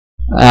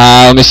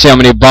Let me see how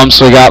many bumps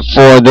we got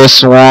for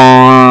this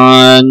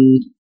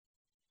one.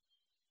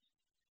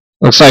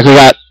 Looks like we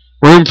got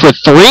room for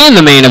 3 in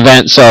the main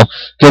event, so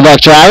good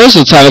luck, drivers.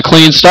 Let's have a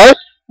clean start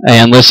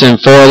and listen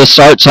for the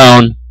start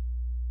tone.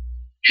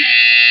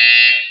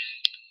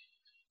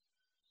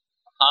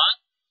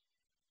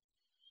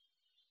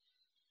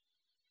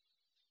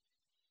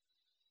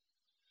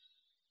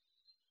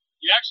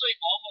 You actually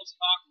almost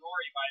caught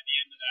Rory by the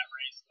end of that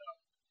race, though.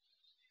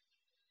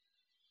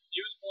 He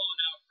was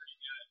blowing out pretty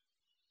good.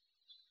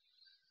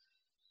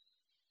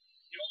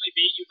 He only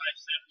beat you by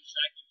 7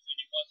 seconds, and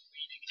he was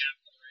leading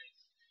half the race.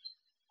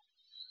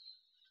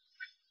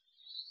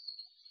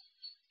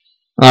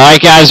 All right,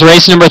 guys,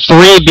 race number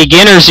 3,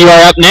 beginners, you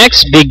are up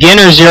next.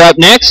 Beginners, you're up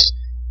next.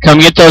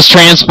 Come get those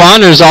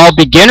transponders, all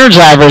beginner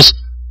drivers.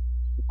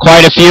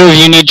 Quite a few of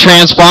you need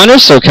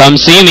transponders, so come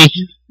see me.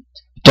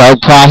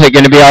 Doug Profit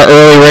going to be our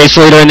early race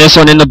leader in this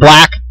one in the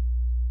black.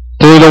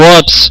 Through the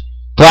whoops.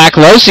 Black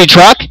Losi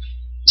truck.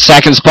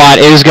 Second spot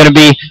is going to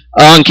be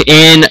Unk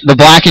in the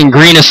black and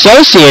green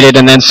Associated,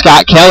 and then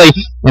Scott Kelly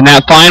in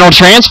that final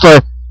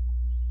transfer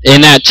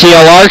in that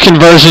TLR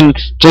conversion,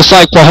 just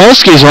like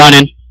Paholski's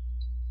running.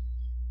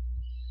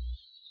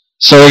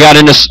 So we got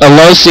a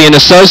Losi, an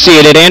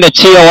Associated, and a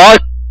TLR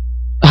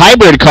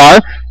hybrid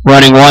car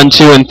running 1,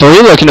 2, and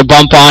 3, looking to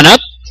bump on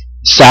up.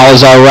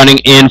 Salazar running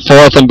in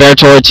 4th,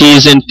 Humberto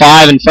Ortiz in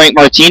 5, and Frank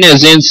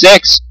Martinez in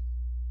 6.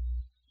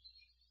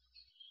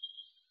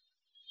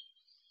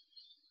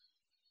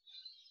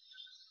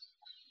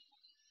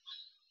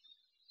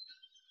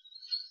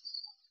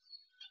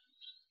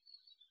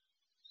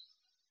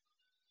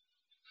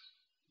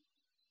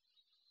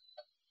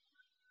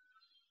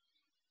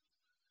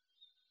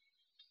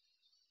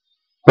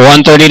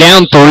 .130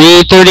 down,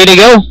 3:30 to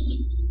go.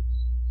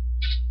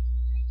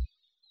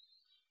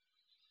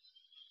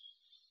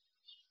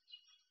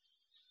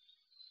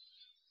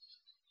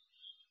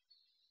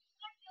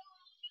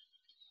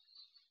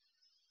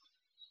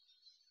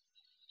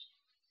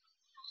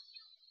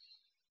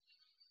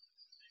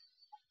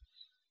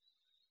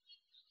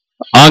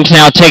 Unk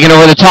now taking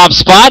over the top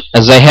spot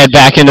as they head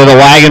back into the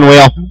wagon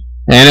wheel.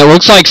 And it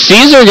looks like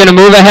Caesar going to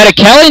move ahead of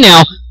Kelly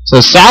now.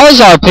 So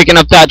Salazar picking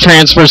up that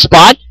transfer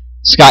spot.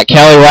 Scott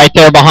Kelly right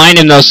there behind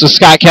him, though. So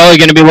Scott Kelly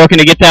going to be looking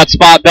to get that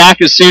spot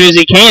back as soon as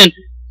he can.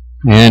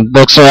 And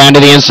looks around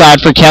to the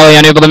inside for Kelly,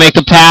 unable to make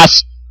the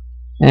pass.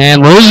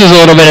 And loses a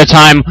little bit of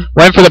time.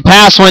 Went for the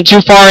pass, went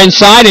too far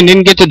inside, and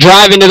didn't get to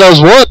drive into those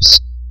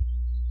whoops.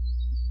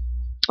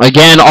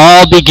 Again,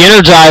 all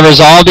beginner drivers,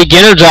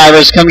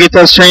 come get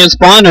those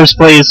transponders,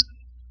 please.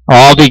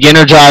 All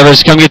beginner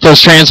drivers, come get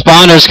those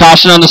transponders.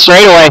 Caution on the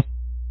straightaway.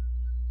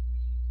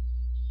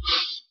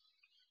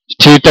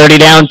 2:30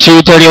 down,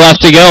 2:30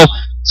 left to go.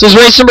 This is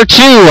race number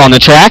 2 on the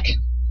track.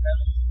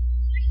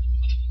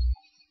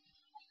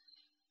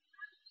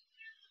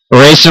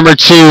 Race number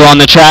 2 on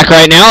the track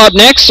right now. Up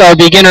next, our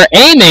beginner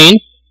A-main.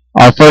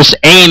 Our first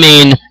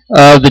A-main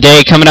of the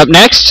day coming up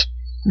next.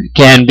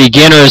 Again,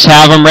 beginners,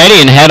 have them ready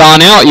and head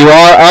on out. You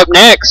are up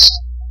next.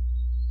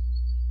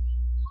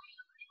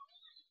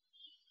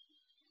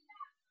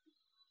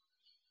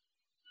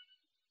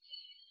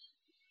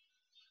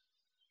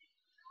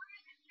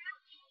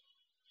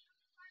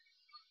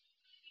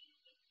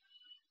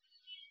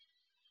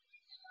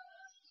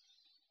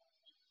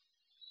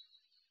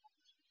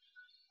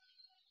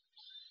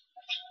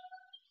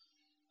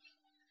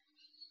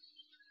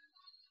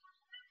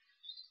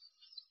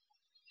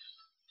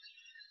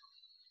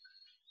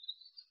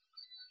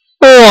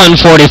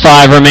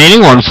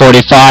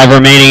 .145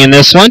 remaining in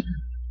this one.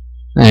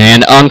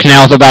 And Unk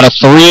now with about a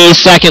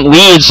 3-second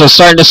lead, so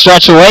starting to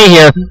stretch away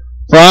here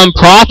from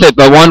Profit,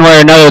 but one way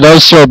or another,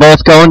 those two are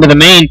both going to the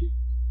main.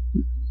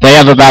 They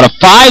have about a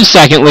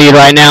 5-second lead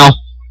right now.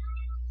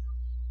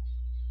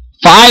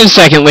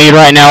 5-second lead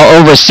right now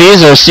over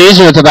Caesar.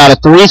 Caesar with about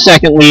a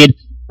 3-second lead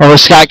over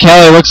Scott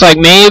Kelly. Looks like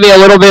maybe a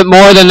little bit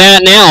more than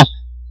that now.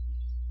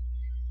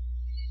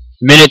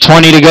 Minute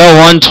 20 to go,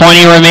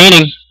 1:20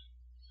 remaining.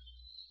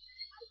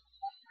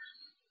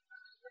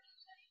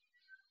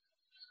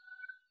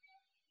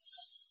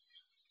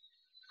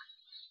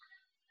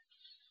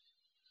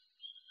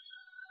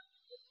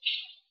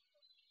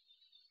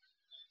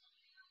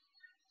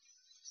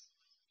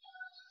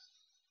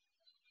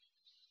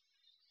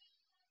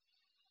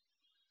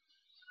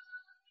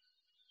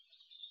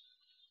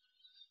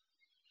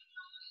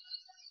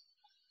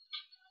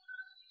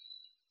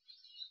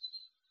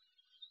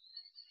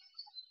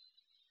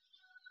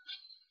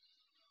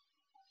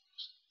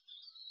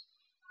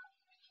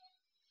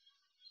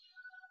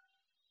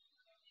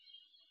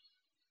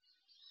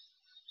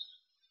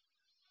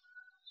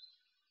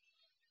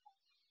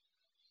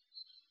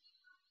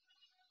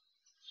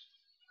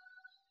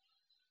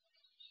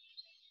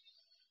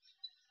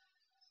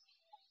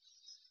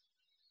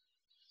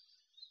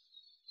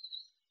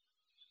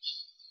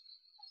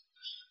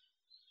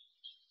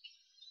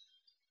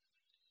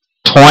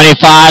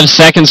 .25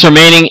 seconds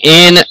remaining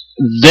in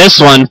this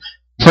one.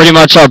 Pretty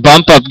much our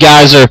bump up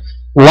guys are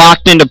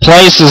locked into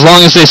place as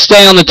long as they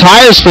stay on the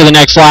tires for the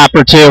next lap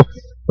or two.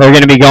 They're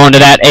going to be going to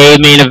that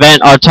A main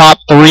event. Our top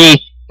three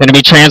going to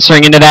be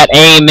transferring into that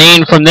A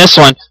main from this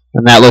one.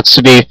 And that looks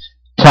to be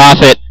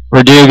Prophet,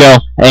 Verdugo,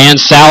 and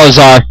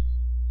Salazar.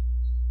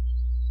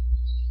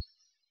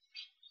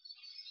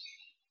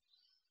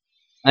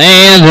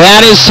 And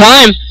that is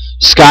time.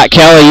 Scott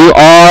Kelly, you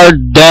are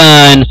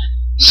done.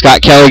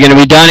 Scott Kelly going to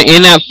be done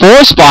in that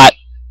 4 spot.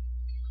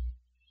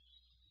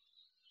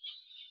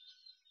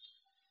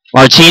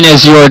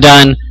 Martinez, you are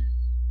done.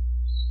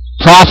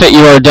 Prophet, you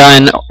are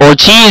done.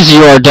 Ortiz,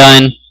 you are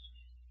done.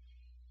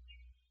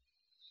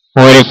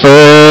 Waiting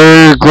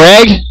for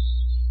Greg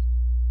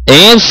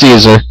and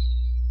Caesar.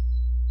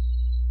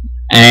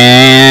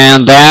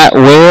 And that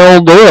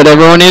will do it.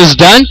 Everyone is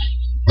done.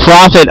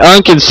 Prophet,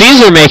 Unk, and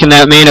Caesar making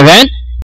that main event.